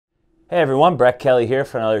Hey everyone, Brett Kelly here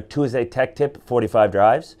for another Tuesday Tech Tip 45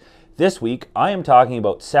 Drives. This week I am talking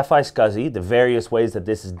about Ceph iSCSI, the various ways that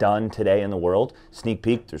this is done today in the world. Sneak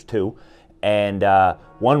peek, there's two. And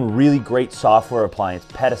one really great software appliance,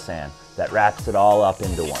 PetaSAN, that wraps it all up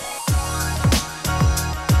into one.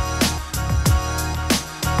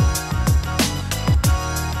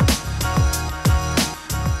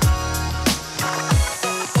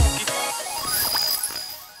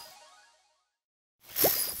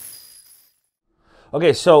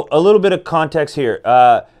 Okay, so a little bit of context here.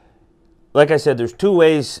 Like I said, there's two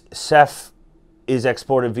ways Ceph is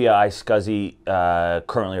exported via iSCSI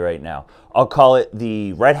currently right now. I'll call it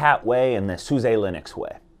the Red Hat way and the SUSE Linux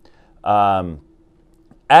way.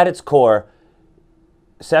 At its core,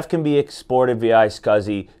 Ceph can be exported via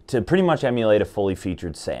iSCSI to pretty much emulate a fully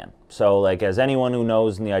featured SAN. So like as anyone who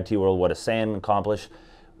knows in the IT world what a SAN accomplishes,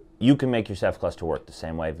 you can make your Ceph cluster work the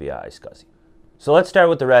same way via iSCSI. So let's start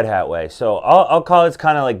with the Red Hat way. So I'll call it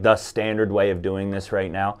kind of like the standard way of doing this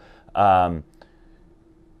right now.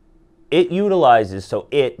 It utilizes, so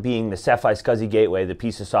it being the Ceph iSCSI gateway, the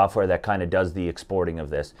piece of software that kind of does the exporting of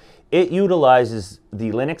this, it utilizes the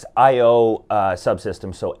Linux I/O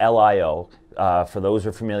subsystem, so LIO. For those who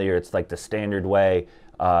are familiar, it's like the standard way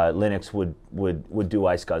Linux would do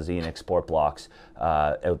iSCSI and export blocks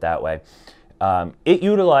out that way. It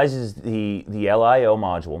utilizes the LIO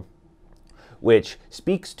module, which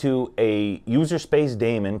speaks to a user space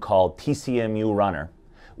daemon called TCMU runner,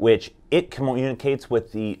 which it communicates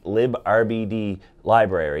with the librbd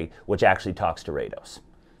library, which actually talks to Rados.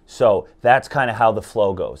 So that's kind of how the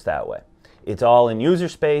flow goes that way. It's all in user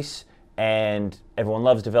space, and everyone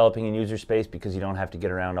loves developing in user space because you don't have to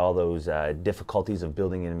get around all those difficulties of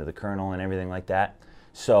building it into the kernel and everything like that.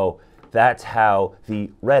 So that's how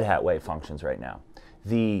the Red Hat way functions right now.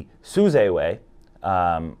 The SUSE way,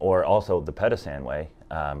 or also the PetaSAN way,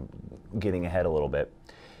 getting ahead a little bit,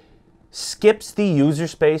 skips the user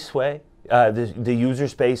space way, the user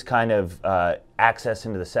space kind of access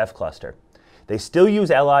into the Ceph cluster. They still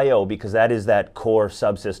use LIO because that is that core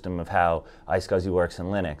subsystem of how iSCSI works in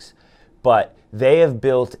Linux, but they have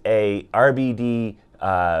built a RBD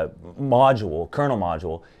module, kernel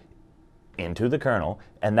module, into the kernel,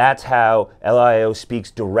 and that's how LIO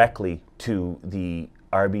speaks directly to the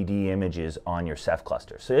RBD images on your Ceph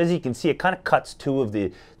cluster. So as you can see, it kind of cuts two of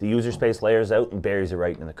the user space layers out and buries it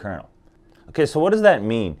right in the kernel. Okay, so what does that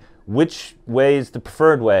mean? Which way is the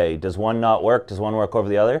preferred way? Does one not work? Does one work over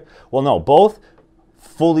the other? Well, no, both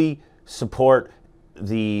fully support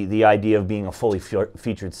the idea of being a fully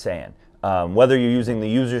featured SAN. Whether you're using the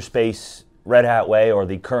user space Red Hat way or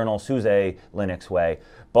the kernel SUSE Linux way,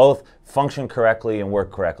 both function correctly and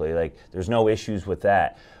work correctly. Like, there's no issues with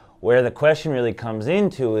that. Where the question really comes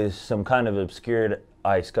into is some kind of obscured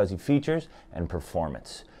iSCSI features and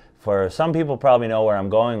performance. For some people probably know where I'm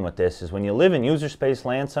going with this is when you live in user space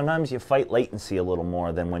land, sometimes you fight latency a little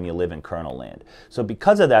more than when you live in kernel land. So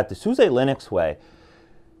because of that, the SUSE Linux way,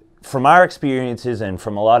 from our experiences and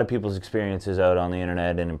from a lot of people's experiences out on the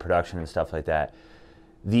internet and in production and stuff like that,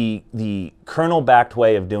 the kernel-backed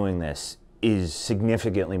way of doing this is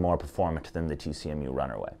significantly more performant than the TCMU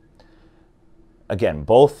runner way. Again,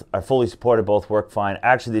 both are fully supported, both work fine.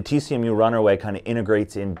 Actually, the TCMU runner way kind of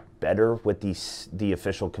integrates in better with the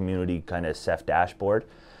official community kind of Ceph dashboard.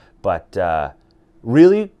 But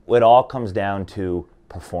really, it all comes down to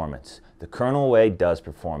performance. The kernel way does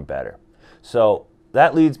perform better. So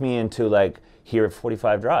that leads me into, like, here at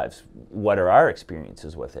 45 Drives, what are our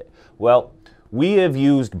experiences with it? Well, we have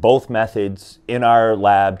used both methods in our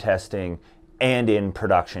lab testing and in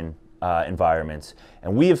production environments,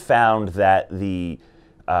 and we have found that the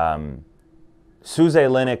SUSE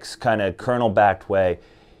Linux kind of kernel-backed way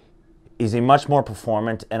is a much more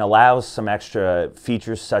performant and allows some extra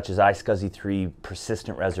features such as iSCSI 3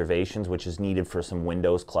 persistent reservations, which is needed for some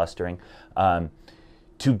Windows clustering,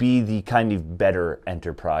 to be the kind of better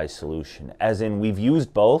enterprise solution. As in, we've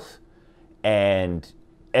used both, and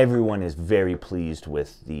everyone is very pleased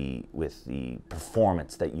with the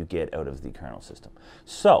performance that you get out of the kernel system.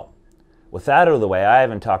 So, with that out of the way, I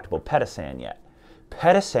haven't talked about PetaSAN yet.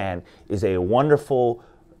 PetaSAN is a wonderful,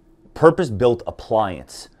 purpose-built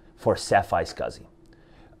appliance for Ceph iSCSI.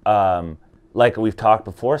 Like we've talked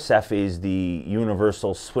before, Ceph is the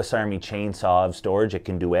universal Swiss Army chainsaw of storage. It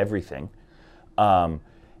can do everything. And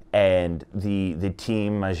the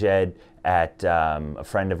team, Majed, at a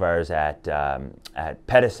friend of ours at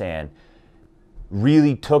PetaSAN,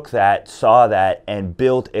 really took that, saw that, and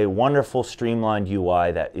built a wonderful streamlined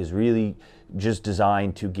UI that is really just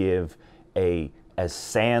designed to give as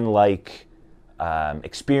SAN-like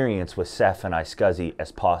experience with Ceph and iSCSI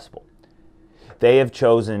as possible. They have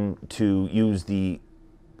chosen to use the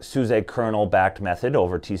SUSE kernel-backed method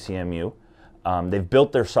over TCMU. They've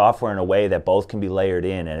built their software in a way that both can be layered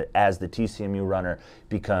in, and as the TCMU runner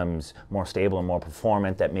becomes more stable and more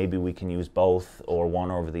performant, that maybe we can use both or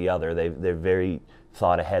one over the other. They're very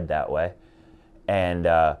thought ahead that way. And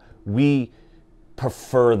we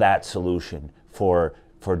prefer that solution for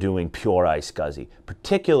doing pure iSCSI,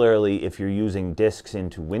 particularly if you're using disks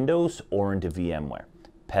into Windows or into VMware,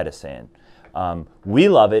 PetaSAN. We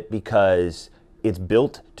love it because it's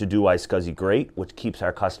built to do iSCSI great, which keeps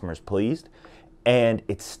our customers pleased, and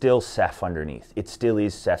it's still Ceph underneath. It still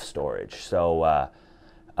is Ceph storage. So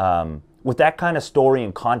with that kind of story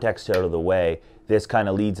and context out of the way, this kind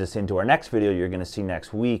of leads us into our next video you're going to see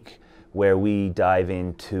next week, where we dive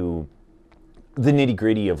into the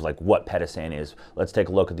nitty-gritty of like what PetaSAN is. Let's take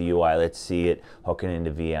a look at the UI, let's see it hooking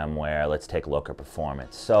into VMware, let's take a look at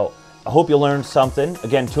performance. So I hope you learned something.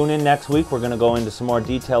 Again, tune in next week. We're going to go into some more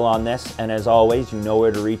detail on this, and as always, you know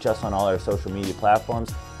where to reach us on all our social media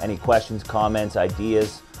platforms. Any questions, comments,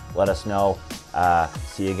 ideas, let us know.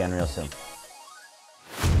 See you again real soon.